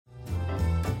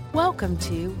Welcome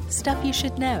to Stuff You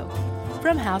Should Know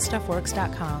from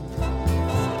HowStuffWorks.com.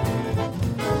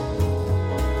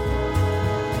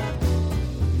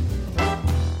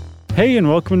 Hey, and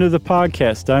welcome to the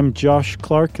podcast. I'm Josh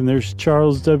Clark, and there's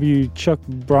Charles W. Chuck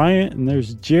Bryant, and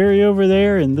there's Jerry over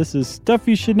there, and this is Stuff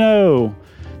You Should Know,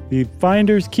 the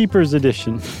Finders Keepers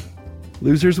edition.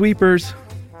 Losers Weepers.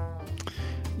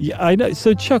 Yeah, I know.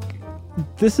 So, Chuck,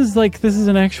 this is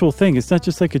an actual thing. It's not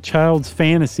just like a child's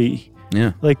fantasy.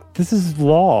 Yeah. Like, this is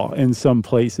law in some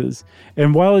places.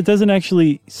 And while it doesn't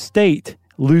actually state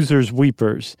losers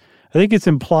weepers, I think it's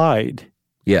implied.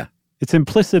 Yeah. It's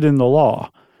implicit in the law,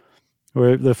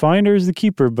 where the finder is the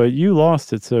keeper, but you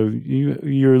lost it, so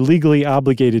you're legally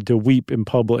obligated to weep in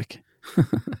public.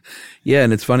 Yeah,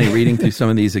 and it's funny, reading through some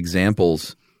of these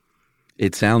examples,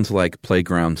 it sounds like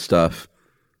playground stuff.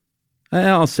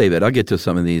 I'll save it. I'll get to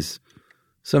some of these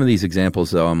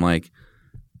examples, though. I'm like,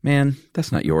 man,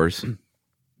 that's not yours.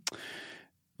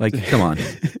 Like, come on,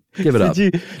 give it up.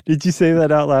 Did you say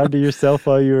that out loud to yourself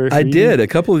while you were I reading? did. A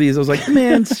couple of these, I was like,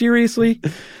 man, seriously?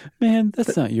 Man,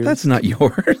 that's not yours. That's not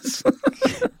yours.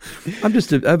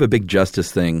 I have a big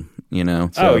justice thing, you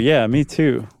know. So oh, yeah, me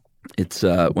too. It's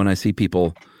when I see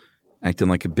people acting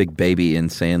like a big baby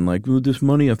and saying like, "Well, this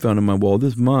money I found on my wall,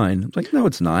 this is mine." I'm like, no,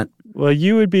 it's not. Well,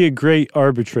 you would be a great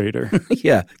arbitrator.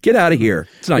 Yeah, get out of here.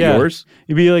 It's not yours.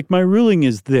 You'd be like, my ruling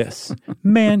is this.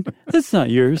 Man, that's not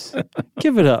yours.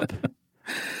 Give it up.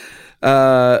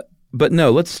 But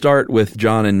no, let's start with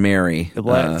John and Mary.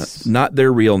 Let's. Not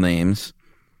their real names.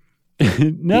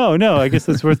 No, I guess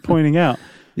that's worth pointing out.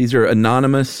 These are an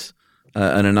anonymous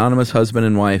husband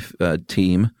and wife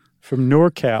team. From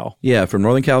NorCal. Yeah, from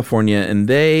Northern California, and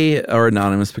they are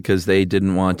anonymous because they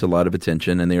didn't want a lot of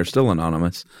attention, and they are still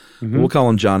anonymous. Mm-hmm. We'll call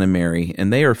them John and Mary,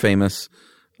 and they are famous.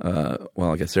 Well,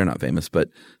 I guess they're not famous, but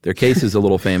their case is a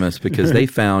little famous because they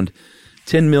found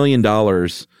 $10 million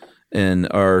in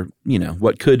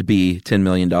what could be $10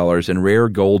 million in rare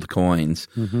gold coins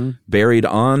buried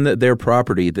on their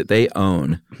property that they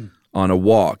own on a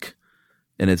walk,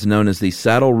 and it's known as the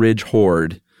Saddle Ridge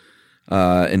Hoard.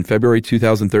 In February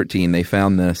 2013, they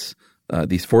found these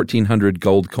 1,400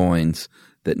 gold coins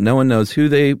that no one knows who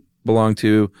they belong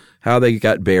to, how they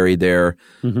got buried there,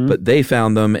 but they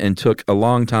found them and took a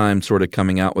long time sort of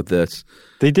coming out with this.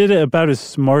 They did it about as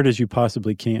smart as you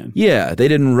possibly can. Yeah, they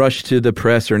didn't rush to the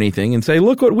press or anything and say,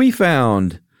 look what we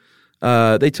found.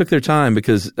 They took their time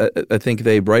because I think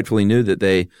they rightfully knew that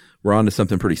they were onto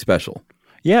something pretty special.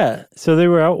 Yeah, so they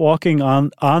were out walking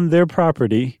on their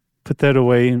property, put that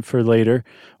away for later,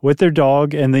 with their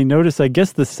dog, and they noticed, I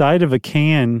guess, the side of a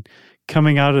can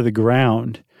coming out of the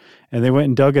ground. And they went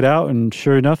and dug it out, and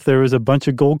sure enough, there was a bunch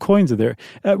of gold coins in there.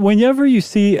 Whenever you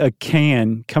see a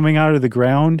can coming out of the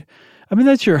ground, I mean,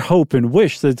 that's your hope and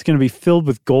wish that it's going to be filled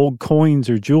with gold coins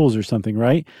or jewels or something,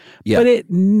 right? Yeah. But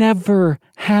it never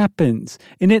happens.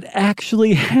 And it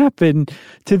actually happened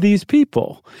to these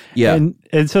people. Yeah.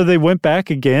 And so they went back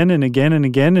again and again and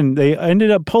again, and they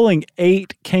ended up pulling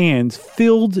 8 cans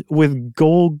filled with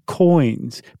gold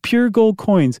coins, pure gold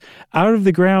coins, out of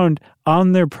the ground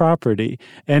on their property.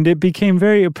 And it became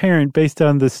very apparent based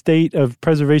on the state of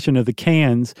preservation of the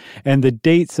cans and the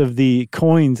dates of the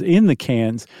coins in the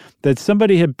cans that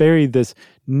somebody had buried this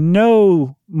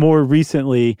no more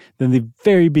recently than the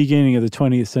very beginning of the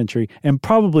 20th century and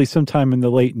probably sometime in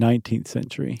the late 19th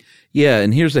century. Yeah,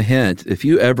 and here's a hint. If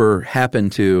you ever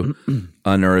happen to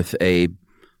unearth a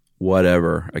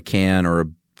can or a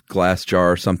glass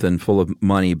jar or something full of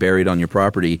money buried on your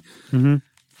property,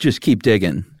 just keep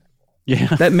digging.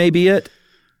 Yeah. That may be it,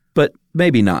 but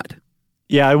maybe not.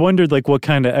 Yeah, I wondered like what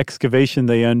kind of excavation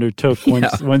they undertook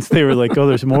once they were like, oh,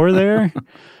 there's more there?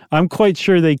 I'm quite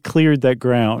sure they cleared that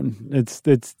ground. It's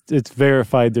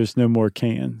verified there's no more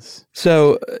cans.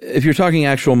 So if you're talking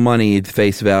actual money,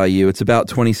 face value, it's about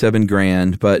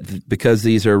 $27,000. But because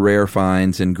these are rare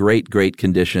finds in great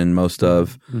condition, most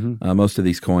of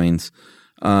these coins,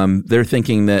 they're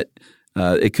thinking that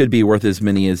it could be worth as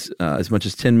much as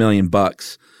 $10 million.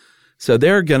 So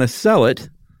they're going to sell it.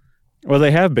 Well,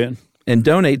 they have been. And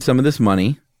donate some of this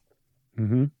money.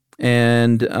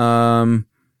 And,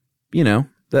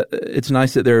 that it's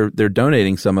nice that they're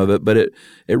donating some of it, but it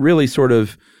really sort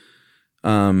of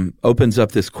opens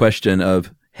up this question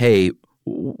of, hey,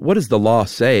 what does the law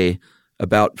say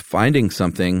about finding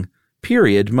something,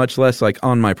 period, much less like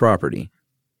on my property?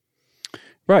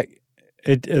 Right.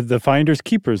 The finder's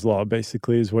keeper's law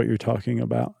basically is what you're talking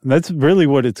about. And that's really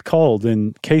what it's called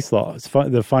in case law. It's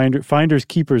the finder's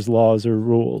keeper's laws or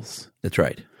rules. That's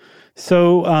right.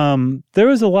 So there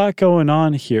was a lot going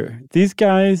on here. These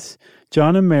guys,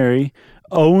 John and Mary,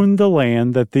 owned the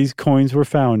land that these coins were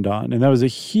found on, and that was a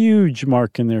huge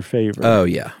mark in their favor. Oh,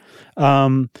 yeah.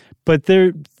 But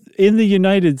they're in the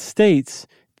United States.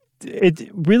 It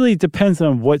really depends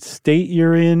on what state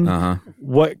you're in,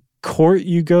 what court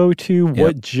you go to,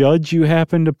 what judge you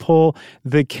happen to pull.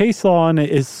 The case law on it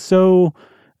is so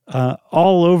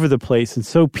all over the place and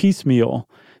so piecemeal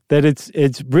that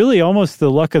it's really almost the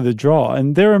luck of the draw.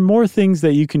 And there are more things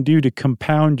that you can do to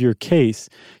compound your case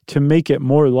to make it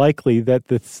more likely that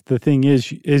the thing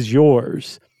is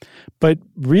yours. But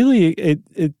really,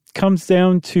 it comes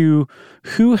down to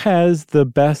who has the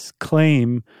best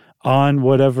claim on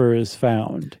whatever is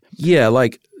found. Yeah,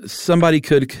 like somebody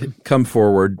could come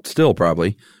forward, still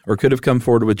probably, or could have come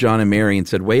forward with John and Mary and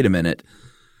said, wait a minute,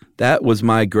 that was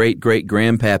my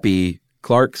great-great-grandpappy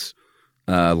Clark's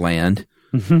land,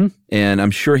 and I'm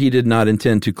sure he did not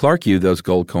intend to Clark you those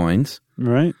gold coins.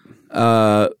 Right.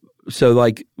 So,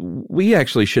 like, we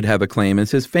actually should have a claim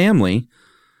as his family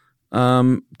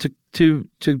to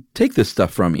take this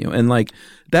stuff from you. And, like,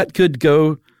 that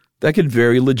could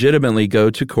very legitimately go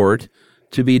to court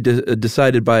to be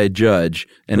decided by a judge.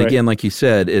 And again, like you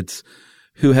said, it's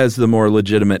who has the more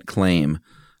legitimate claim.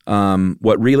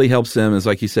 What really helps them is,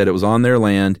 like you said, it was on their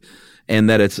land and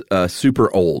that it's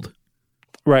super old.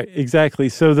 Right, exactly.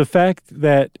 So the fact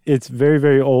that it's very,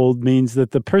 very old means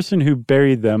that the person who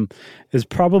buried them is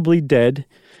probably dead,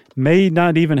 may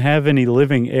not even have any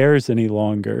living heirs any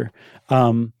longer.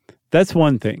 That's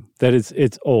one thing, that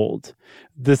it's old.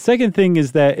 The second thing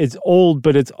is that it's old,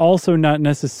 but it's also not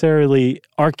necessarily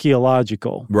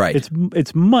archaeological. Right.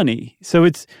 It's money. So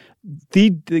it's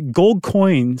the gold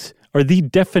coins are the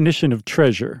definition of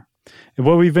treasure. And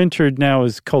what we've entered now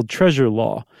is called treasure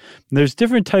law. And there's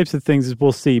different types of things, as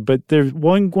we'll see, but there's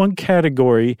one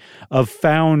category of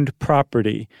found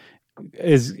property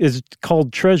is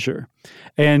called treasure.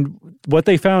 And what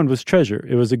they found was treasure.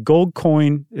 It was a gold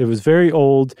coin. It was very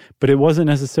old, but it wasn't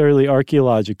necessarily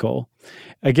archaeological.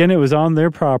 Again, it was on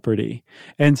their property.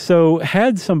 And so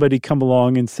had somebody come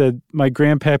along and said, my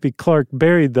grandpappy Clark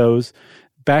buried those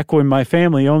back when my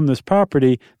family owned this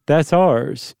property, that's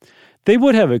ours, they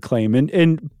would have a claim.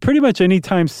 And pretty much any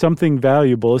time something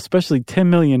valuable, especially $10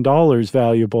 million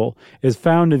valuable, is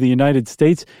found in the United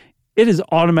States, it is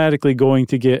automatically going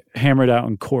to get hammered out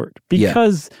in court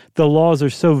because the laws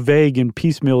are so vague and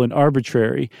piecemeal and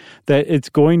arbitrary that it's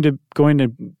going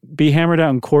to be hammered out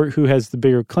in court who has the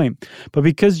bigger claim. But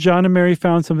because John and Mary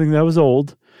found something that was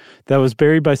old, that was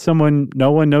buried by someone,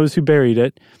 no one knows who buried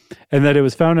it, and that it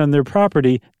was found on their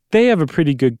property, they have a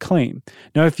pretty good claim.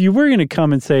 Now, if you were going to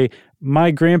come and say,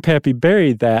 my grandpappy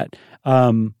buried that,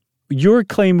 your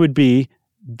claim would be,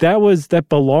 that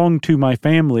belonged to my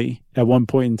family at one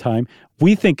point in time.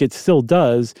 We think it still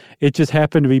does. It just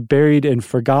happened to be buried and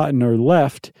forgotten or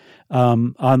left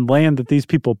on land that these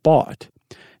people bought.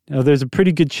 Now, there's a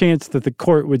pretty good chance that the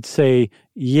court would say,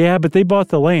 yeah, but they bought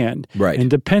the land. Right. And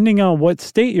depending on what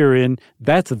state you're in,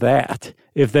 that's that.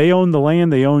 If they owned the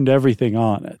land, they owned everything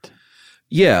on it.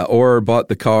 Yeah, or bought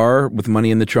the car with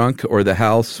money in the trunk, or the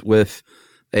house with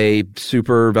a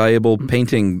super valuable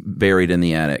painting buried in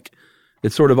the attic.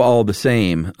 It's sort of all the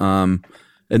same. And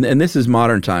this is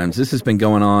modern times. This has been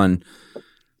going on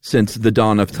since the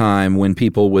dawn of time when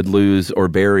people would lose or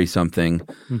bury something.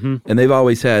 Mm-hmm. And they've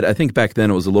always had, I think back then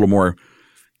it was a little more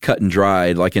cut and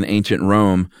dried, like in ancient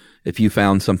Rome. If you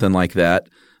found something like that,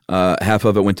 half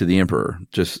of it went to the emperor,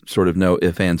 just sort of no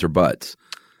ifs, ands, or buts.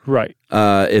 Right.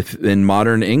 If in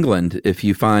modern England, if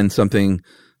you find something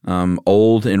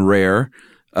old and rare,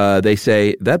 they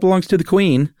say that belongs to the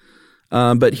Queen.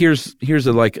 But here's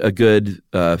a good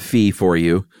fee for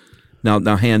you.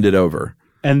 Now hand it over.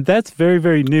 And that's very,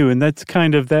 very new. And that's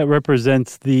that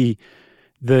represents the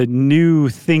new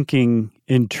thinking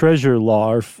in treasure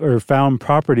law or found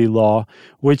property law,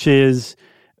 which is,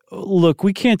 look,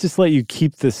 we can't just let you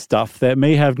keep this stuff that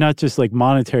may have not just like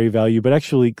monetary value, but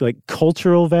actually like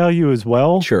cultural value as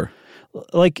well. Sure.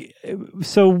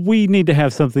 So we need to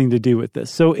have something to do with this.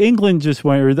 So England just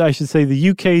went, or I should say the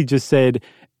UK just said,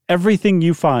 everything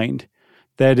you find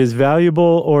that is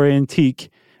valuable or antique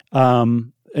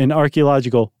and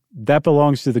archaeological, that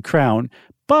belongs to the Crown.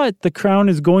 But the Crown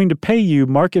is going to pay you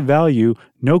market value,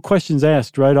 no questions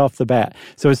asked right off the bat.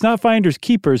 So it's not finders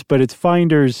keepers, but it's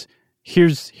finders,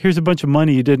 here's a bunch of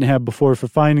money you didn't have before for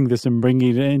finding this and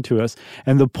bringing it into us.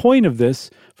 And the point of this,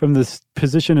 from this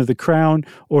position of the Crown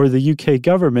or the UK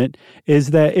government,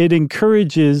 is that it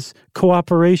encourages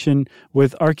cooperation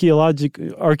with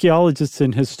archaeologists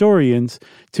and historians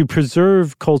to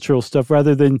preserve cultural stuff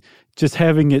rather than just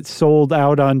having it sold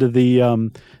out onto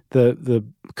the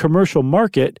commercial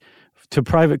market to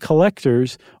private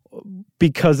collectors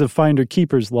because of finder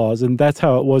keepers laws, and that's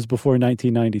how it was before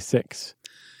 1996.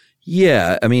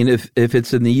 Yeah, I mean, if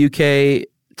it's in the UK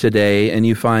today and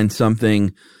you find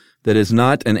something that is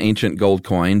not an ancient gold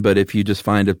coin, but if you just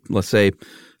find let's say,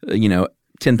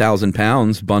 10,000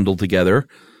 pounds bundled together,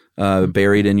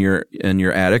 buried in your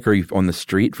attic or on the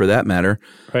street for that matter,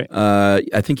 right.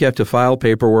 I think you have to file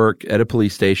paperwork at a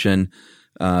police station.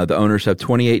 The owners have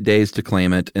 28 days to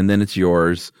claim it, and then it's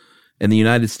yours. In the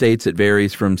United States, it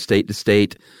varies from state to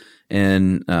state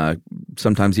and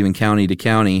sometimes even county to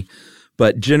county.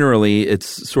 But generally,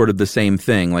 it's sort of the same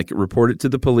thing. Like, report it to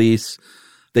the police.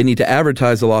 They need to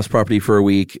advertise the lost property for a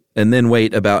week and then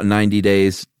wait about 90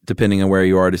 days, depending on where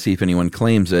you are, to see if anyone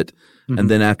claims it. Mm-hmm. And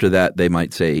then after that, they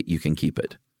might say you can keep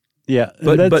it. Yeah.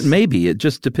 But maybe. It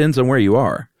just depends on where you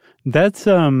are. That's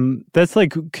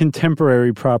like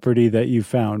contemporary property that you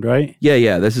found, right?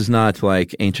 Yeah. This is not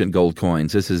like ancient gold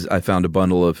coins. I found a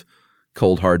bundle of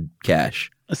cold hard cash.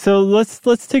 So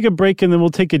let's take a break, and then we'll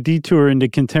take a detour into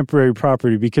contemporary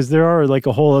property, because there are like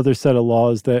a whole other set of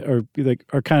laws that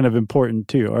are kind of important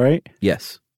too. All right?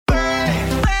 Yes.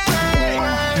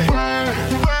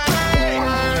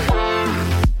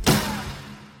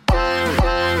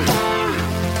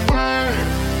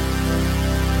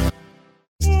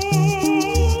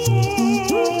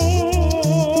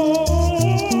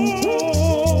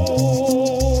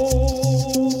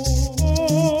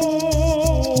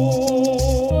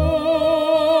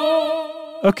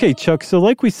 Okay, Chuck. So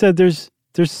like we said, there's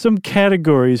some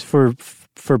categories for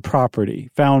property,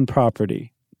 found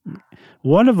property.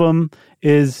 One of them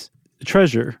is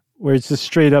treasure, where it's just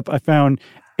straight up, I found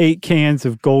 8 cans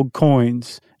of gold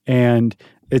coins and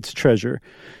it's treasure.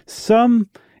 Some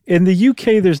in the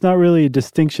UK, there's not really a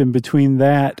distinction between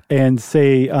that and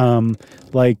say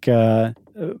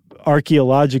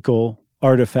archaeological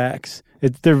artifacts.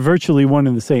 They're virtually one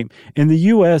and the same. In the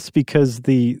U.S., because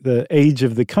the age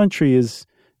of the country is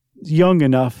young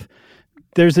enough,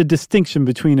 there's a distinction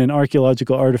between an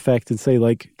archaeological artifact and, say,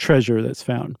 like treasure that's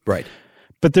found. Right.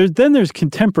 But there's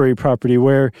contemporary property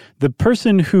where the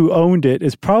person who owned it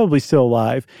is probably still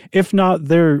alive. If not,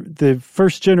 the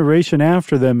first generation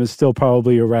after them is still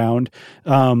probably around.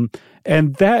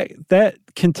 And that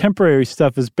contemporary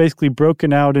stuff is basically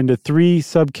broken out into 3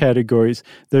 subcategories.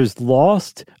 There's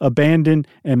lost, abandoned,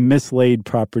 and mislaid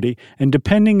property. And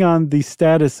depending on the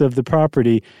status of the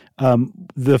property,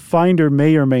 the finder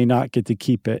may or may not get to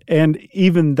keep it. And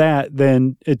even that,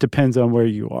 then it depends on where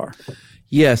you are.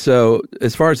 Yeah, so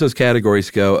as far as those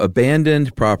categories go,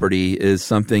 abandoned property is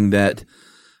something that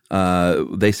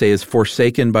they say is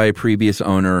forsaken by a previous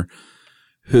owner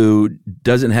who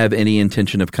doesn't have any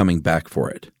intention of coming back for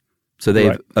it. So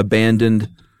they've abandoned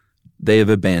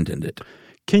it.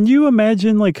 Can you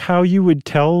imagine like how you would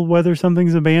tell whether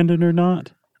something's abandoned or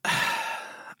not?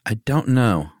 I don't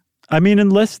know. I mean,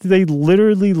 unless they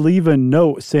literally leave a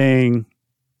note saying,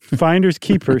 finders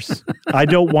keepers, I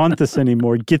don't want this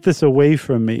anymore. Get this away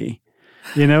from me.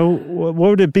 You know, what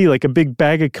would it be? Like a big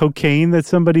bag of cocaine that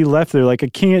somebody left? They're like, I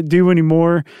can't do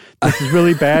anymore. This is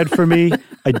really bad for me.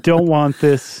 I don't want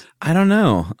this. I don't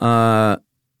know. I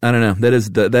don't know. That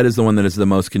is the one that is the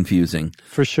most confusing.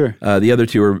 For sure. The other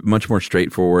 2 are much more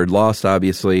straightforward. Lost,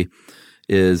 obviously,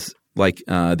 is like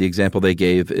the example they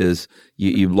gave is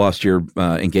you lost your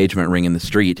engagement ring in the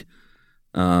street.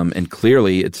 And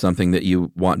clearly it's something that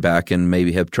you want back and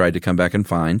maybe have tried to come back and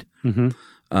find. Mm-hmm.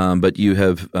 But you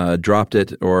have dropped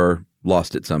it or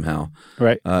lost it somehow.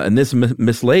 Right. And this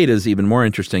mislaid is even more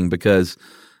interesting because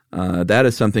that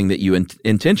is something that you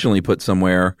intentionally put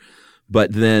somewhere,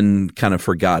 but then kind of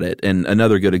forgot it. And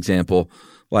another good example,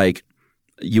 like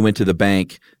you went to the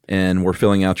bank and were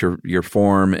filling out your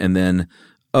form, and then,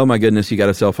 oh my goodness, you got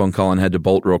a cell phone call and had to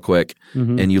bolt real quick,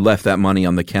 and you left that money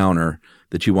on the counter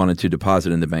that you wanted to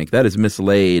deposit in the bank. That is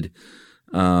mislaid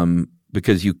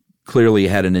because you clearly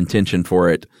had an intention for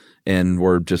it and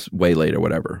were just way late or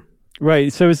whatever.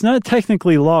 Right. So it's not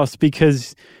technically lost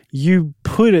because you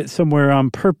put it somewhere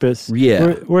on purpose.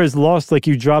 Yeah. Whereas lost, like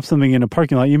you drop something in a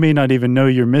parking lot, you may not even know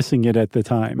you're missing it at the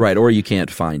time. Right. Or you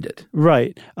can't find it.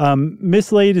 Right.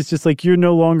 Mislaid is just like you're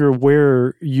no longer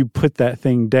where you put that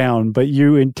thing down, but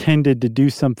you intended to do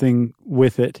something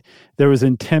with it. There was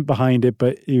intent behind it,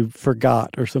 but you forgot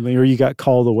or something, or you got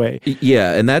called away.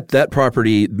 Yeah. And that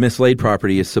property, mislaid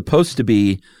property, is supposed to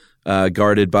be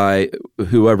guarded by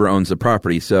whoever owns the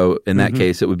property. So in that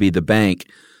case, it would be the bank.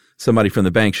 Somebody from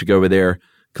the bank should go over there,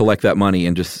 collect that money,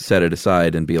 and just set it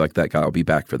aside and be like, that guy will be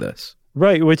back for this.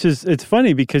 Right, which is, it's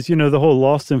funny because, the whole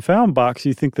lost and found box,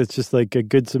 you think that's just like a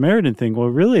Good Samaritan thing. Well,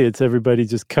 really, it's everybody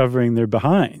just covering their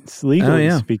behinds, legally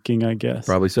speaking, I guess.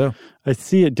 Probably so. I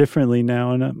see it differently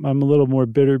now, and I'm a little more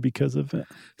bitter because of it.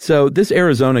 So this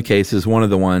Arizona case is one of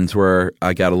the ones where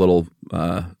I got a little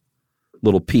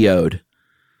PO'd.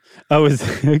 Oh,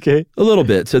 okay. A little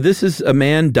bit. So this is a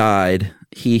man died.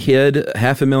 He hid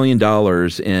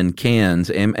 $500,000 in cans,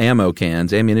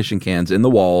 ammunition cans in the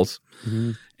walls.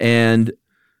 Mm-hmm. And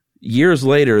years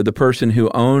later, the person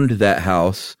who owned that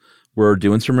house were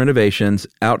doing some renovations.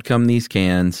 Out come these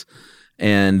cans,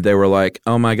 and they were like,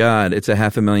 "Oh my God, it's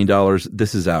 $500,000.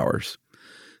 This is ours."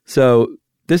 So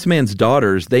this man's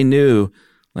daughters, they knew,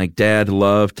 like, Dad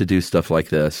loved to do stuff like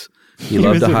this. He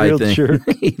loved to hide things.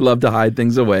 He loved to hide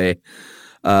things away.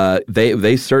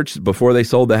 They searched before they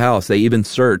sold the house. They even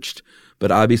searched,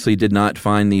 but obviously did not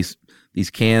find these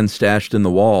cans stashed in the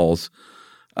walls.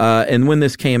 And when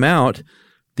this came out,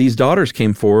 these daughters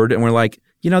came forward and were like,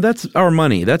 that's our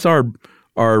money. That's our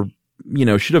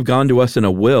should have gone to us in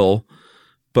a will,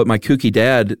 but my kooky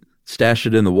dad stashed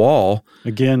it in the wall.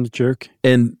 Again, jerk.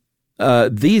 And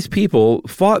these people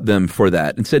fought them for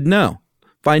that and said, no,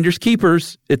 finders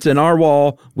keepers. It's in our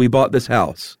wall. We bought this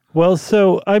house. Well,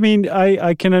 so, I mean,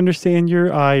 I can understand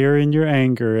your ire and your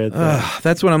anger at that.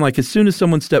 That's what I'm like. As soon as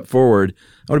someone stepped forward,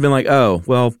 I would have been like, oh,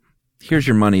 well, here's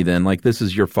your money then. Like, this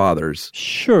is your father's.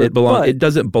 Sure. It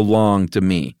doesn't belong to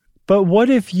me. But what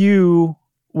if you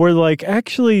were like,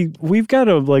 actually, we've got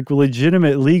a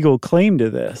legitimate legal claim to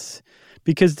this?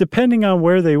 Because depending on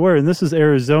where they were, and this is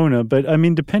Arizona, but I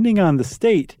mean, depending on the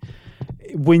state,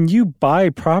 when you buy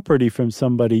property from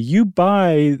somebody, you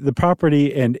buy the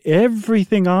property and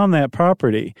everything on that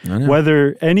property,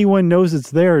 whether anyone knows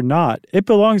it's there or not, it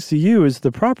belongs to you as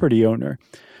the property owner.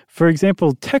 For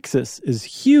example, Texas is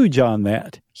huge on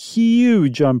that,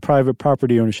 huge on private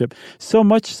property ownership. So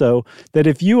much so that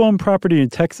if you own property in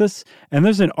Texas and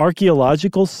there's an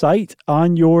archaeological site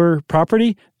on your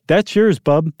property, that's yours,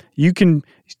 bub. You can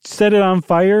set it on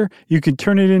fire. You can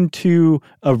turn it into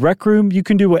a rec room. You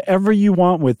can do whatever you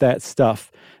want with that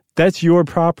stuff. That's your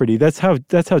property. That's how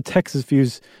Texas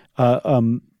views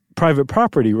private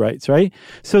property rights, right?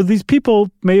 So these people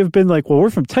may have been like, well, we're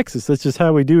from Texas. That's just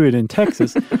how we do it in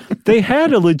Texas. They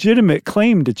had a legitimate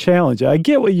claim to challenge it. I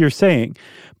get what you're saying,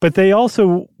 but they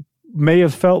also may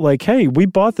have felt like, hey, we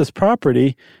bought this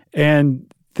property and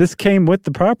this came with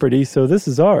the property, so this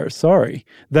is ours. Sorry.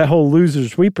 That whole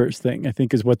losers sweepers thing, I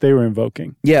think, is what they were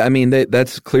invoking. Yeah, I mean,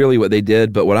 that's clearly what they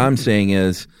did, but what I'm saying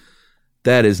is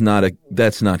that's not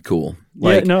cool.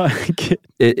 Like, yeah, no, I get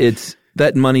it's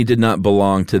that money did not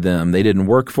belong to them. They didn't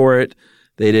work for it.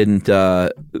 They didn't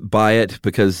buy it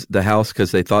because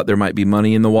they thought there might be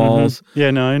money in the walls. Mm-hmm.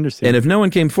 Yeah, no, I understand. And if no one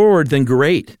came forward, then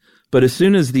great. But as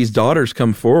soon as these daughters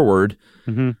come forward,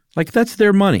 like, that's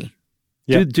their money.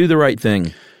 Yeah. Do the right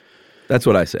thing. That's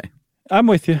what I say. I'm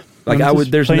with you. Like,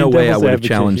 there's no way I would have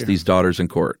challenged these daughters in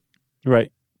court.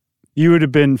 Right. You would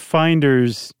have been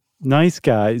finders, nice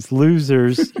guys,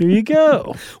 losers. Here you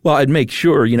go. Well, I'd make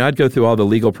sure, I'd go through all the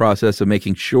legal process of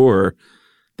making sure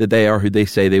that they are who they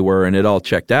say they were and it all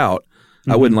checked out.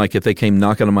 I wouldn't, like, if they came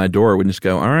knocking on my door, I wouldn't just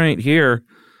go, all right, here.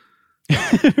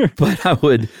 But I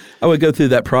would go through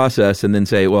that process and then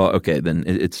say, well, okay, then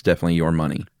it's definitely your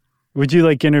money. Would you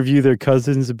interview their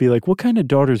cousins and be like, what kind of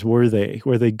daughters were they?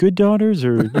 Were they good daughters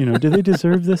or, do they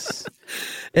deserve this?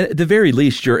 And at the very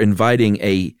least, you're inviting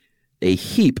a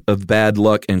heap of bad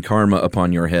luck and karma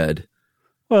upon your head.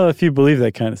 Well, if you believe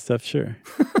that kind of stuff, sure.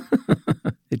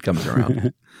 It comes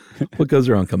around. What goes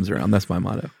around comes around. That's my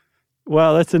motto.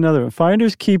 Well, that's another one.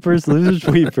 Finders, keepers, losers,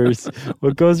 weepers.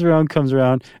 What goes around comes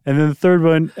around. And then the third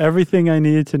one, everything I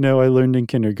needed to know I learned in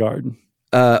kindergarten.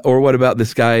 Or what about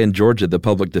this guy in Georgia, the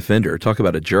public defender? Talk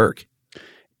about a jerk.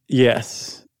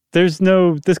 Yes. This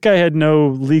guy had no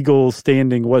legal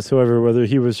standing whatsoever, whether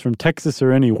he was from Texas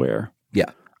or anywhere.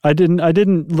 Yeah. I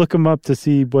didn't look him up to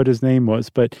see what his name was,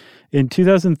 but in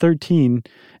 2013,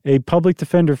 a public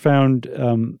defender found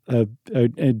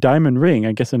a diamond ring,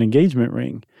 I guess an engagement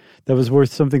ring, that was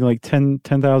worth something like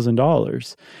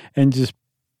 $10,000, and just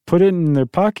put it in their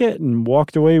pocket and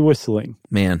walked away whistling.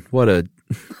 Man, what a...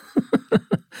 I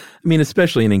mean,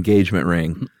 especially an engagement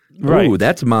ring. Right. Ooh,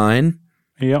 that's mine.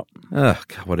 Yep. Oh,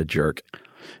 God, what a jerk.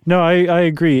 No, I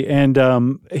agree. And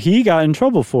he got in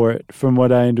trouble for it, from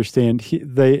what I understand.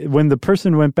 When the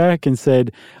person went back and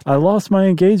said, I lost my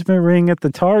engagement ring at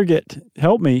the Target,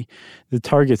 help me. The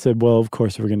Target said, well, of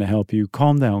course we're going to help you.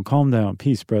 Calm down,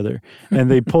 peace, brother. And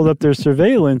they pulled up their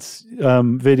surveillance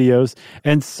videos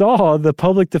and saw the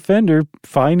public defender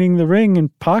finding the ring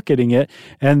and pocketing it.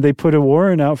 And they put a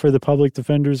warrant out for the public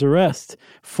defender's arrest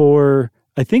for,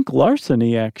 I think,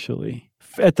 larceny, actually.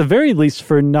 At the very least,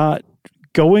 for not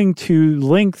going to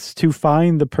lengths to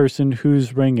find the person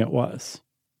whose ring it was.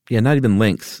 Yeah, not even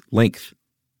length.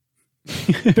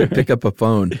 Pick up a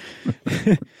phone.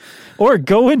 Or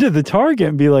go into the Target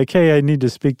and be like, hey, I need to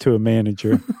speak to a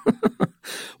manager.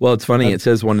 Well, it's funny. It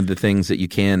says one of the things that you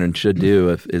can and should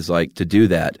do is like to do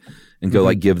that and go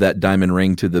like give that diamond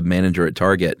ring to the manager at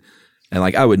Target. And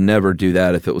like I would never do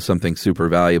that if it was something super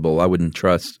valuable. I wouldn't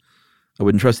trust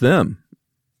them.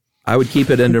 I would keep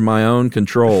it under my own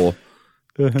control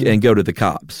and go to the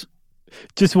cops.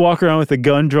 Just walk around with a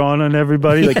gun drawn on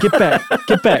everybody. Like, get back.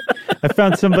 I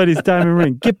found somebody's diamond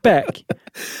ring. Get back.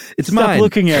 It's Stop mine.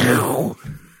 looking at me.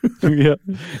 Yeah.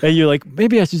 And you're like,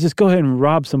 maybe I should just go ahead and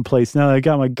rob someplace now that I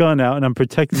got my gun out and I'm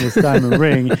protecting this diamond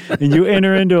ring. And you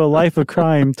enter into a life of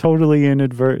crime totally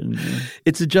inadvertently.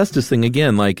 It's a justice thing.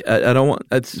 Again, like, I don't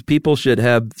want, people should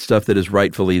have stuff that is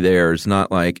rightfully theirs,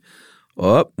 not like,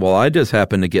 oh, well, I just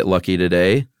happened to get lucky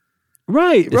today.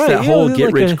 Right. It's that whole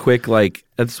get rich quick, like,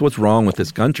 that's what's wrong with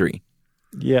this country.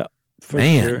 Yeah, for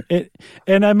sure.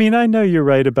 And I mean, I know you're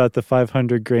right about the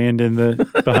 $500,000 in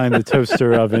the behind the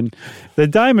toaster oven. The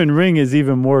diamond ring is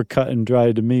even more cut and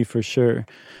dry to me for sure.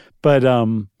 But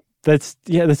that's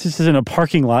just in a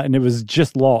parking lot and it was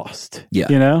just lost. Yeah.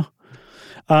 You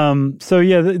know? So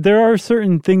yeah, there are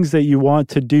certain things that you want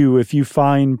to do if you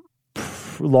find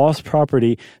lost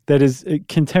property that is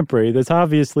contemporary, that's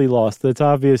obviously lost, that's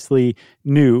obviously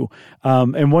new.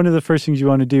 And one of the first things you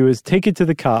want to do is take it to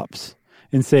the cops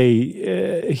and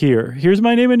say, here's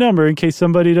my name and number in case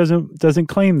somebody doesn't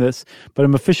claim this, but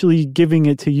I'm officially giving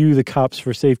it to you, the cops,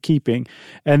 for safekeeping.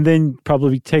 And then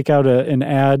probably take out an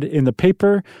ad in the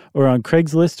paper or on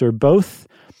Craigslist or both.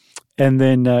 And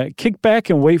then kick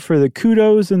back and wait for the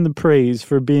kudos and the praise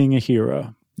for being a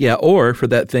hero. Yeah, or for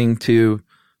that thing to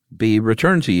be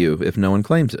returned to you if no one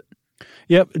claims it.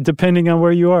 Yep, depending on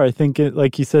where you are. I think,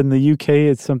 like you said, in the UK,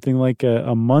 it's something like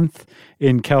a month.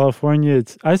 In California,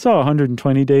 I saw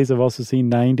 120 days. I've also seen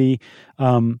 90.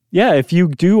 If you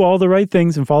do all the right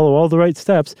things and follow all the right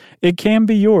steps, it can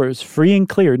be yours, free and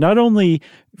clear. Not only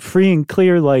free and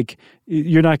clear, like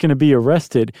you're not going to be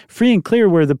arrested, free and clear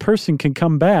where the person can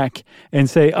come back and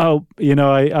say, oh,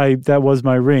 I that was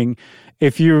my ring.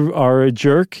 If you are a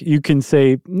jerk, you can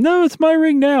say, no, it's my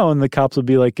ring now. And the cops will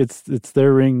be like, it's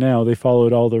their ring now. They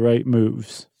followed all the right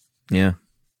moves. Yeah.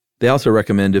 They also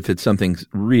recommend if it's something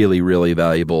really, really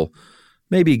valuable,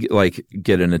 maybe like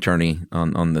get an attorney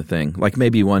on the thing. Like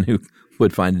maybe one who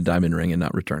would find a diamond ring and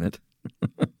not return it.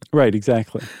 Right,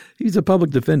 exactly. He's a public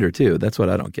defender too. That's what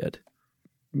I don't get.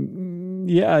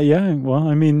 Yeah. Well,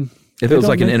 I mean, if it was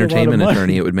like an entertainment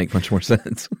attorney, it would make much more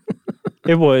sense.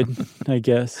 It would, I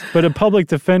guess. But a public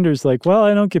defender's like, well,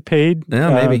 I don't get paid. Yeah,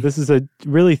 maybe. This is a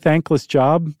really thankless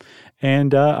job,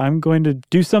 and I'm going to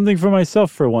do something for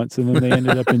myself for once. And then they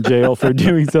ended up in jail for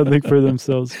doing something for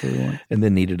themselves for once. And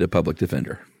then needed a public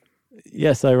defender.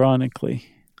 Yes, ironically.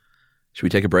 Should we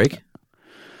take a break?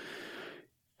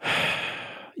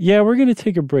 Yeah, we're going to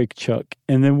take a break, Chuck.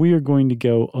 And then we are going to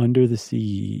go under the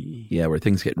sea. Yeah, where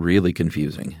things get really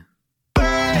confusing.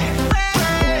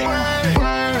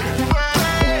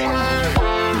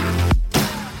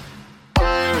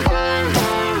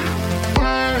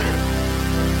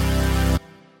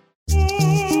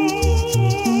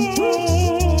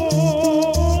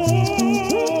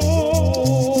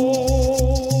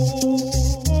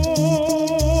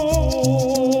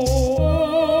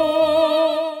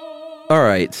 All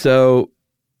right, so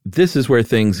this is where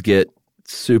things get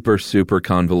super, super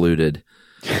convoluted.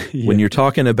 Yeah. When you're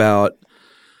talking about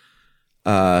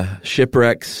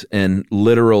shipwrecks and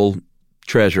literal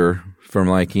treasure from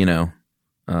like, an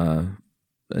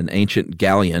ancient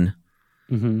galleon,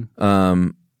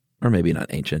 or maybe not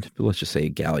ancient, but let's just say a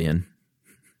galleon,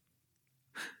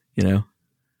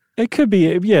 It could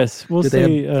be, yes. Did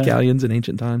they have galleons in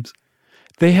ancient times?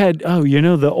 They had,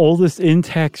 the oldest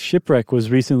intact shipwreck was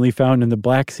recently found in the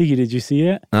Black Sea. Did you see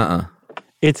it?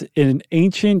 It's an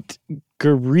ancient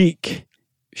Greek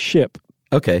ship.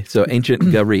 Okay, so ancient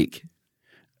Greek.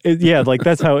 Like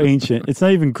that's how ancient. It's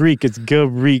not even Greek, it's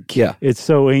Greek. Yeah. It's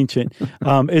so ancient.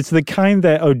 It's the kind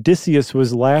that Odysseus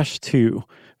was lashed to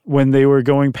when they were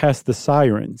going past the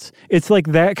sirens. It's like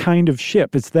that kind of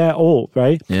ship. It's that old,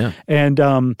 right? Yeah. And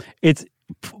it's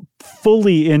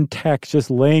fully intact,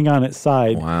 just laying on its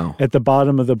side at the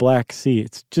bottom of the Black Sea.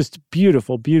 It's just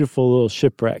beautiful, beautiful little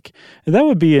shipwreck. And that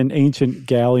would be an ancient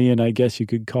galleon, I guess you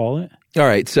could call it. All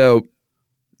right, so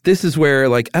this is where,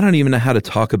 like, I don't even know how to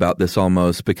talk about this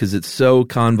almost because it's so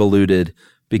convoluted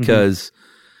because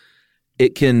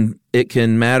it can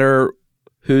matter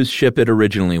whose ship it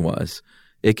originally was.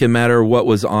 It can matter what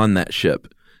was on that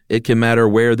ship. It can matter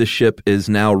where the ship is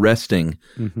now resting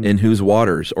in whose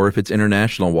waters, or if it's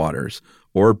international waters,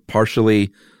 or partially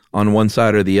on one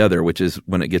side or the other, which is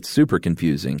when it gets super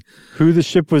confusing. Who the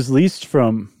ship was leased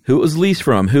from. Who it was leased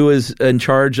from, who is in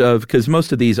charge of, because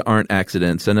most of these aren't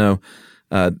accidents. I know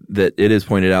that it is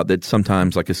pointed out that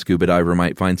sometimes like a scuba diver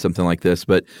might find something like this,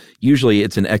 but usually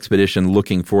it's an expedition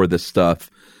looking for this stuff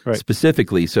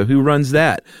specifically. So who runs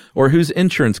that? Or whose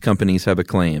insurance companies have a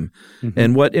claim?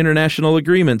 And what international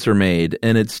agreements are made?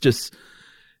 And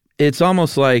it's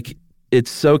almost like it's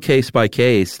so case by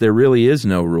case. There really is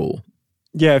no rule.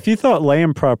 Yeah, if you thought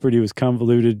land property was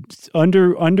convoluted,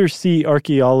 undersea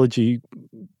archaeology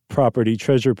property,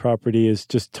 treasure property is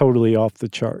just totally off the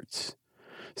charts.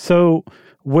 So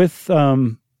with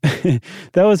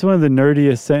that was one of the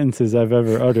nerdiest sentences I've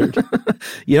ever uttered.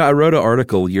 I wrote an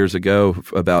article years ago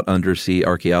about undersea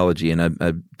archaeology, and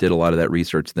I did a lot of that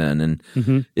research then.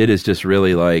 And it is just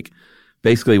really like,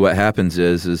 basically what happens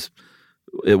is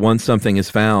once something is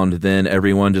found, then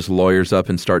everyone just lawyers up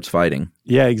and starts fighting.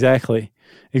 Yeah, exactly.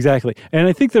 Exactly. And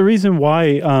I think the reason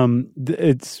why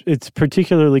it's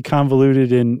particularly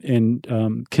convoluted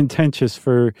and contentious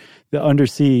for the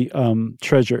undersea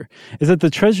treasure is that the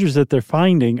treasures that they're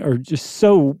finding are just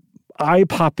so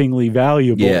eye-poppingly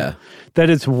valuable that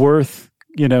it's worth,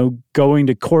 going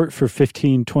to court for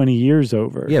 15, 20 years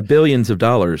over. Yeah, billions of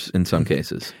dollars in some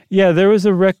cases. Yeah, there was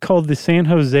a wreck called the San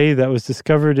Jose that was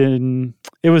discovered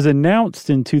it was announced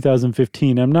in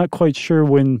 2015. I'm not quite sure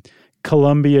when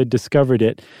Colombia discovered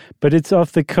it, but it's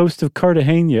off the coast of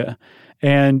Cartagena.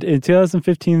 And in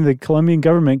 2015, the Colombian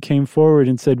government came forward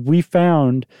and said, we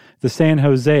found the San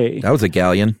Jose. That was a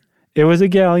galleon. It was a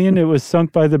galleon. It was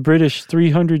sunk by the British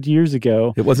 300 years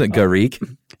ago. It wasn't Garrick.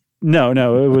 No,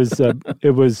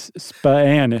 it was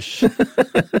Spanish.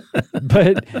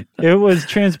 But it was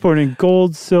transporting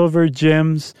gold, silver,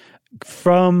 gems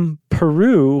from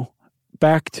Peru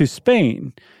back to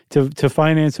Spain to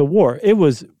finance a war. It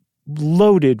was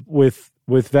loaded with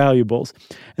valuables.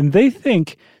 And they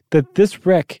think that this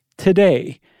wreck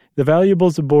today, the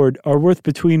valuables aboard are worth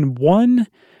between $1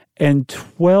 and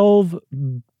 $12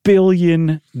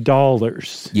 billion.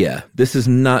 Yeah, this is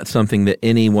not something that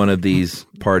any one of these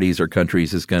parties or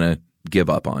countries is going to give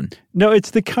up on. No,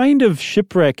 it's the kind of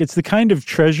shipwreck, it's the kind of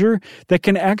treasure that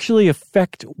can actually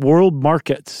affect world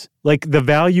markets, like the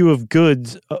value of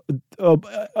goods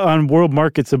on world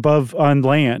markets above on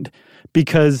land,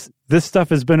 because this stuff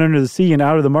has been under the sea and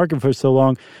out of the market for so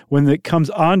long. When it comes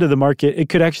onto the market, it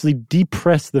could actually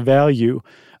depress the value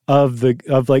of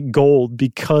like gold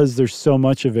because there's so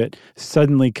much of it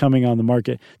suddenly coming on the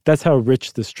market. That's how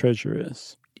rich this treasure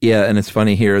is. Yeah, and it's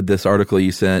funny here, this article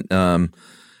you sent,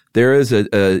 there is a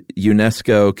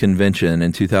UNESCO convention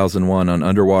in 2001 on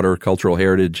underwater cultural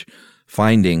heritage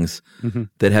findings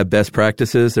that have best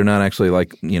practices. They're not actually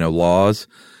like, laws.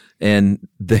 And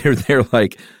they're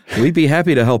like, we'd be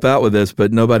happy to help out with this,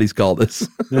 but nobody's called us.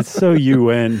 That's so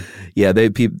UN. Yeah, they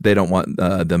don't want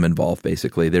them involved,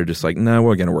 basically. They're just like, no,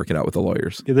 we're going to work it out with the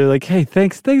lawyers. Yeah, they're like, hey,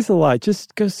 thanks a lot.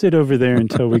 Just go sit over there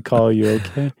until we call you,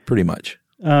 okay? Pretty much.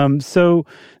 So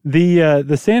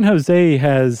the San Jose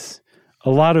has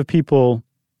a lot of people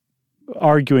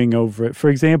arguing over it. For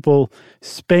example,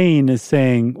 Spain is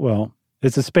saying, well,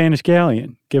 it's a Spanish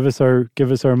galleon. Give us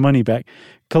our money back.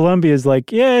 Colombia is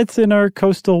like, yeah, it's in our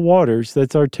coastal waters.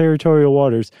 That's our territorial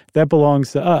waters. That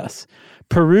belongs to us.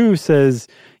 Peru says,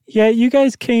 yeah, you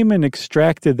guys came and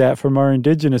extracted that from our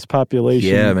indigenous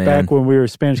population back when we were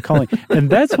Spanish colony. And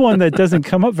that's one that doesn't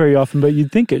come up very often, but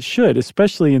you'd think it should,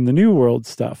 especially in the New World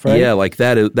stuff, right? Yeah, like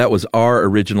that was our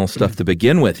original stuff to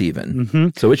begin with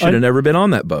even. So it should have never been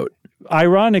on that boat.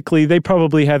 Ironically, they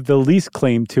probably have the least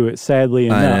claim to it, sadly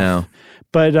enough. I know.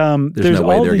 But there's no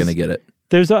way they're going to get it.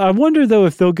 I wonder, though,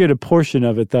 if they'll get a portion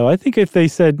of it, though. I think if they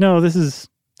said, no, this is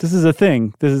a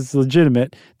thing, this is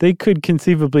legitimate, they could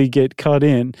conceivably get caught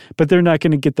in, but they're not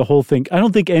going to get the whole thing. I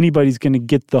don't think anybody's going to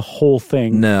get the whole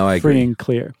thing free and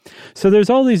clear. So there's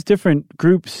all these different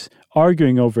groups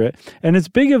arguing over it, and as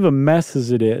big of a mess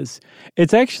as it is,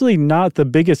 it's actually not the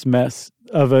biggest mess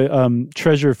of a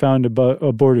treasure found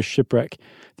aboard a shipwreck.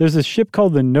 There's a ship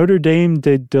called the Notre Dame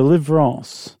de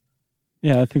Delivrance.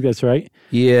 Yeah, I think that's right.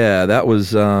 Yeah, that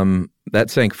was that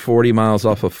sank 40 miles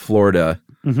off of Florida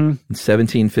in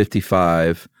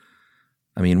 1755.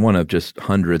 I mean, one of just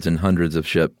hundreds and hundreds of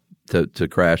ships to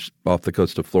crash off the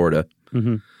coast of Florida.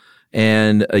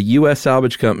 And a U.S.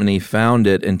 salvage company found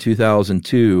it in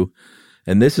 2002,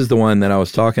 and this is the one that I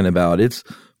was talking about. It's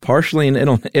partially in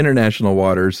international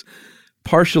waters,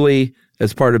 partially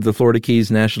as part of the Florida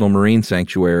Keys National Marine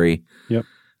Sanctuary. Yep.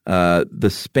 The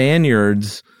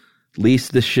Spaniards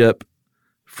leased the ship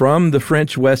from the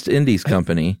French West Indies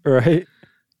Company. Right.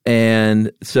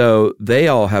 And so they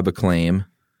all have a claim.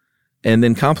 And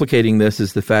then complicating this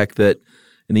is the fact that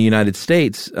in the United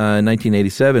States, in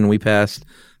 1987, we passed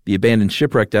the Abandoned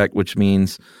Shipwreck Act, which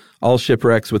means all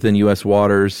shipwrecks within U.S.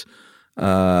 waters,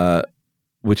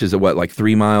 which is like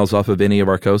 3 miles off of any of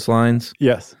our coastlines,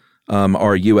 Yes.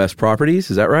 are U.S.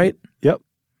 properties. Is that right? Yep.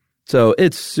 So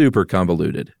it's super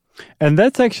convoluted. And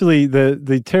that's actually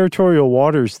the territorial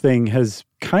waters thing has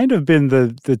kind of been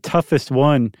the toughest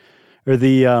one, or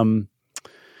the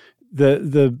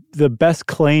best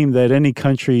claim that any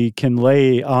country can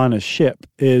lay on a ship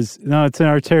is, no, it's in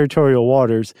our territorial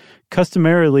waters.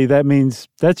 Customarily, that means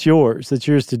that's yours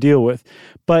to deal with.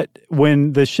 But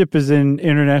when the ship is in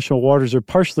international waters or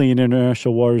partially in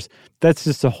international waters, that's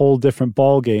just a whole different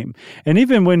ballgame. And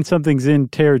even when something's in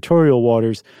territorial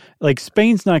waters, like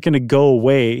Spain's not going to go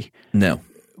away. No.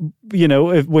 You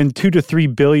know, when $2 to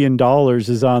 $3 billion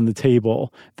is on the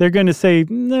table, they're going to say,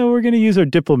 no, we're going to use our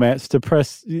diplomats to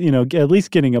press, at least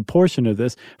getting a portion of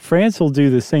this. France will do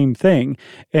the same thing.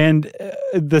 And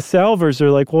the salvers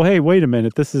are like, well, hey, wait a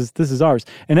minute, this is ours.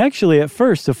 And actually, at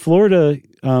first, a Florida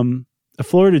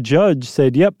judge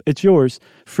said, yep, it's yours,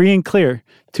 free and clear.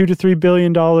 $2 to $3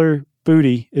 billion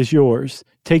booty is yours.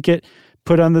 Take it,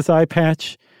 put on this eye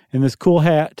patch and this cool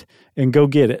hat, and go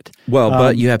get it. Well,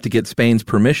 but you have to get Spain's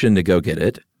permission to go get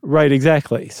it. Right,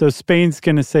 exactly. So Spain's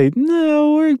going to say,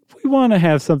 no, we want to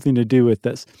have something to do with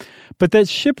this. But that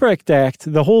Shipwrecked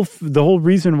Act, the whole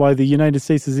reason why the United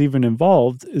States is even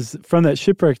involved is from that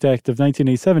Shipwrecked Act of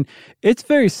 1987. It's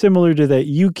very similar to that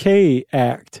UK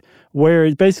Act, where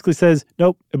it basically says,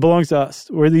 nope, it belongs to us.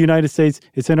 We're the United States.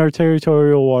 It's in our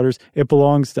territorial waters. It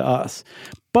belongs to us.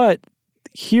 But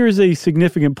here's a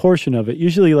significant portion of it,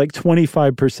 usually like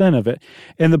 25% of it.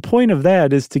 And the point of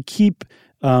that is to keep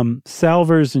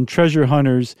salvers and treasure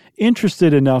hunters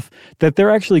interested enough that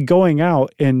they're actually going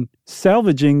out and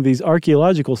salvaging these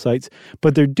archaeological sites,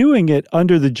 but they're doing it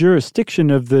under the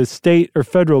jurisdiction of the state or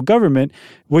federal government,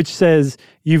 which says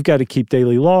you've got to keep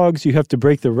daily logs, you have to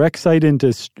break the wreck site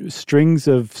into strings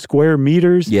of square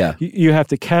meters, you have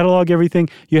to catalog everything,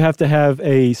 you have to have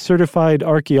a certified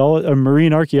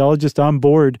marine archaeologist on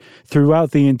board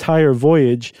throughout the entire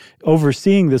voyage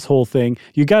overseeing this whole thing.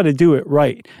 You got to do it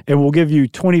right, and we'll give you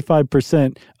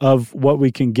 25% of what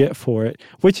we can get for it,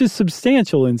 which is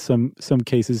substantial in some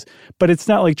cases. But it's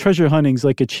not like treasure hunting's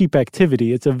like a cheap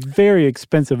activity. It's a very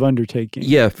expensive undertaking.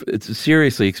 Yeah, it's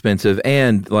seriously expensive.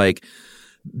 And like,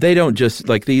 they don't just,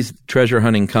 like, these treasure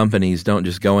hunting companies don't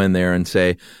just go in there and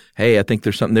say, hey, I think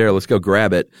there's something there, let's go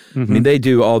grab it. I mean, they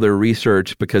do all their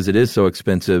research because it is so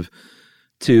expensive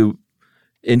to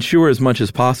ensure as much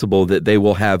as possible that they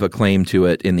will have a claim to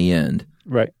it in the end.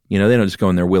 Right. They don't just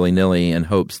go in there willy-nilly in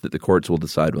hopes that the courts will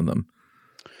decide with them.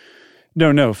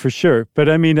 No, for sure. But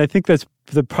I mean, I think that's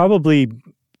probably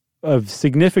a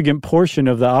significant portion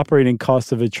of the operating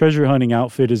costs of a treasure hunting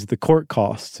outfit is the court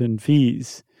costs and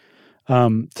fees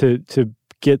to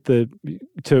get the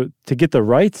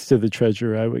rights to the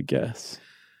treasure, I would guess.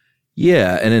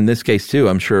 Yeah, and in this case too,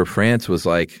 I'm sure France was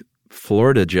like,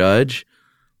 Florida judge,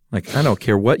 like, I don't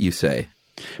care what you say.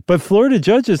 But Florida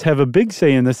judges have a big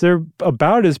say in this. They're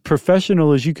about as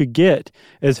professional as you could get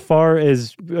as far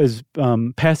as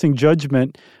passing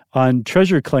judgment on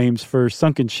treasure claims for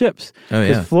sunken ships. Oh, yeah.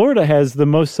 Because Florida has the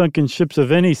most sunken ships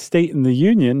of any state in the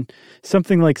Union,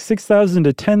 something like 6,000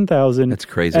 to 10,000 That's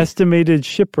crazy. Estimated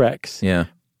shipwrecks. Yeah.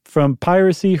 From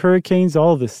piracy, hurricanes,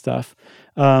 all this stuff.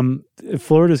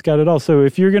 Florida's got it all. So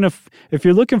if you're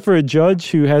looking for a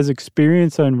judge who has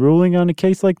experience on ruling on a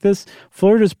case like this,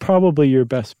 Florida's probably your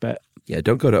best bet. Yeah,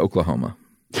 don't go to Oklahoma.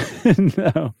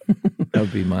 No. That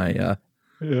would be my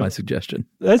my suggestion.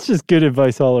 That's just good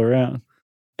advice all around.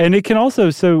 And it can also,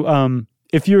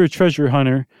 if you're a treasure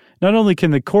hunter, not only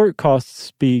can the court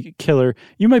costs be killer,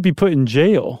 you might be put in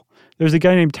jail. There's a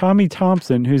guy named Tommy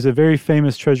Thompson, who's a very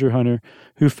famous treasure hunter,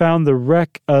 who found the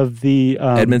wreck of the...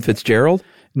 Edmund Fitzgerald?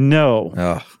 No.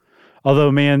 Oh.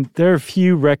 Although, man, there are a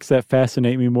few wrecks that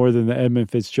fascinate me more than the Edmund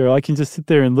Fitzgerald. I can just sit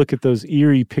there and look at those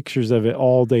eerie pictures of it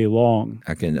all day long.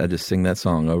 I just sing that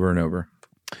song over and over.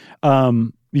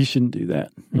 You shouldn't do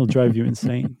that. It'll drive you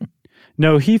insane.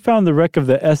 No, he found the wreck of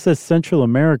the SS Central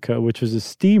America, which was a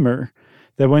steamer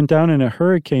that went down in a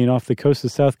hurricane off the coast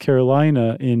of South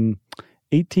Carolina in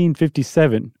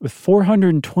 1857 with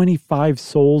 425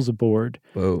 souls aboard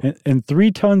and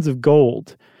 3 tons of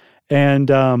gold.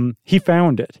 And he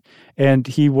found it. And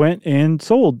he went and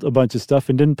sold a bunch of stuff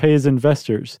and didn't pay his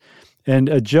investors. And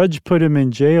a judge put him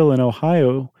in jail in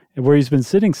Ohio, where he's been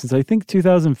sitting since, I think,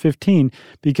 2015,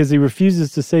 because he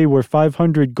refuses to say where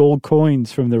 500 gold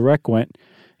coins from the wreck went.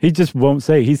 He just won't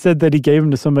say. He said that he gave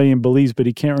them to somebody in Belize, but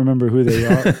he can't remember who they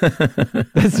are.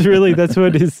 That's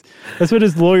what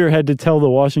his lawyer had to tell the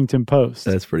Washington Post.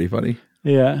 That's pretty funny.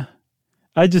 Yeah.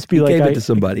 I'd just be he like, gave it to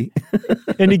somebody.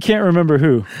 And he can't remember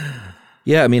who.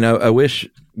 Yeah, I mean, I wish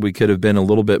we could have been a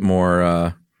little bit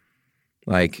more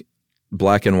like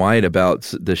black and white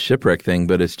about the shipwreck thing,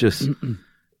 but it's just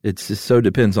so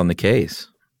depends on the case.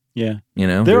 Yeah. You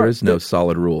know, there is no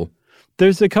solid rule.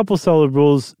 There's a couple solid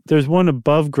rules. There's one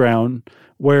above ground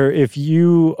where if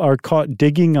you are caught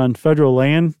digging on federal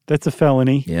land, that's a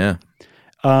felony. Yeah.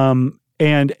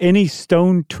 And any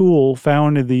stone tool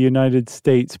found in the United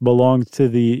States belongs to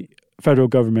the federal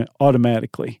government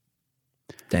automatically.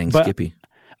 Dang, Skippy.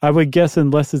 I would guess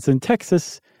unless it's in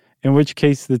Texas, in which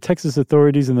case the Texas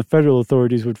authorities and the federal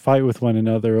authorities would fight with one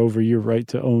another over your right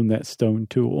to own that stone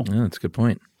tool. Yeah, that's a good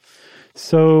point.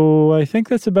 So I think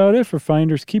that's about it for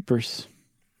Finders Keepers.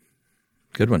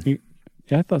 Good one.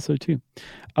 Yeah, I thought so too.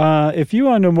 If you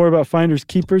want to know more about Finders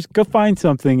Keepers, go find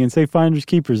something and say Finders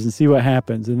Keepers and see what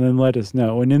happens, and then let us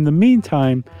know. And in the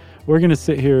meantime, we're going to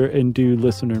sit here and do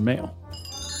listener mail.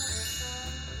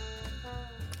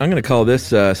 I'm going to call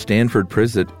this Stanford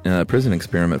prison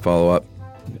experiment follow-up.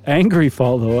 Angry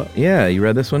follow-up. Yeah, you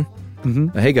read this one?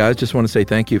 Mm-hmm. Hey, guys, just want to say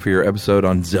thank you for your episode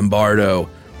on Zimbardo.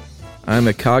 I'm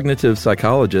a cognitive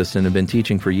psychologist and have been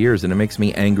teaching for years, and it makes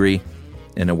me angry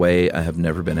in a way I have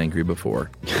never been angry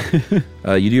before. You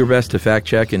do your best to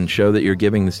fact-check and show that you're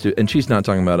giving the student... And she's not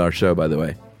talking about our show, by the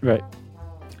way. Right.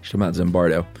 She's talking about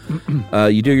Zimbardo.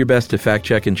 You do your best to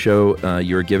fact-check and show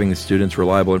you're giving the students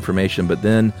reliable information, but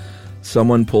then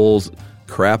someone pulls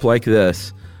crap like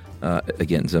this,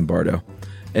 again, Zimbardo,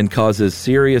 and causes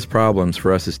serious problems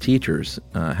for us as teachers.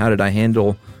 How did I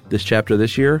handle this chapter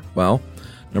this year? Well,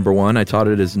 number 1, I taught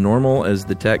it as normal as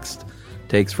the text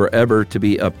takes forever to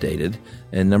be updated.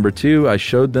 And number 2, I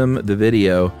showed them the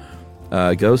video,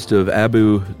 Ghost of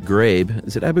Abu Ghraib.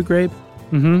 Is it Abu Ghraib?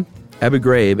 Mm-hmm. Abu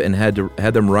Ghraib, and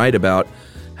had them write about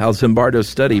how Zimbardo's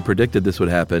study predicted this would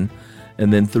happen.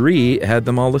 And then 3, had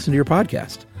them all listen to your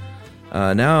podcast.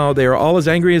 Now they are all as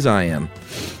angry as I am.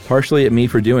 Partially at me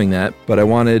for doing that, but I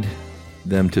wanted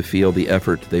them to feel the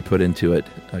effort they put into it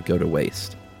go to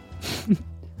waste.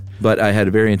 But I had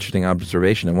a very interesting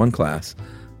observation in one class.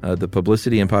 The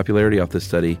publicity and popularity of this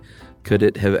study, could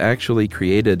it have actually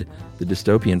created the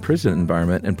dystopian prison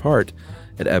environment in part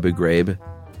at Abu Ghraib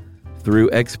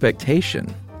through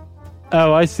expectation?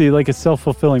 Oh, I see, like a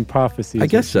self-fulfilling prophecy. I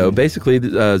guess so. Basically,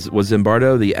 was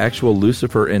Zimbardo the actual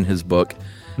Lucifer in his book,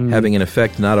 having an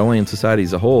effect not only in society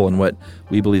as a whole and what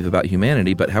we believe about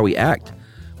humanity, but how we act?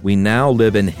 We now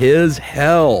live in his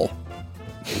hell.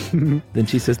 Then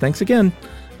she says, thanks again.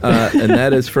 And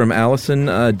that is from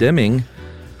Allison Deming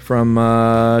from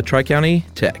Tri-County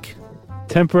Tech.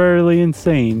 Temporarily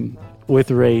insane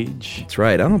with rage. That's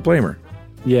right. I don't blame her.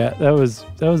 Yeah, that was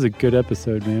a good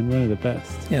episode, man. One of the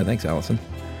best. Yeah, thanks, Allison.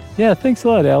 Yeah, thanks a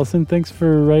lot, Allison. Thanks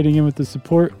for writing in with the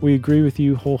support. We agree with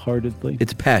you wholeheartedly.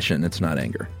 It's passion. It's not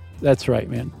anger. That's right,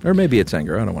 man. Or maybe it's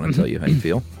anger. I don't want to tell you how you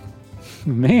feel.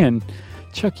 Man,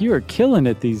 Chuck, you are killing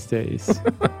it these days.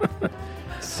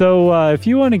 So if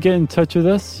you want to get in touch with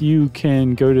us, you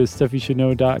can go to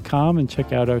stuffyoushouldknow.com and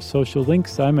check out our social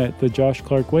links. I'm at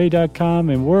thejoshclarkway.com,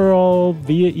 and we're all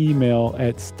via email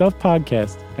at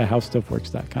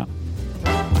stuffpodcast@howstuffworks.com.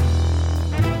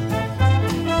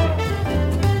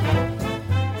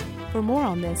 For more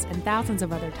on this and thousands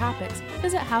of other topics,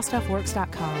 visit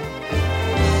howstuffworks.com.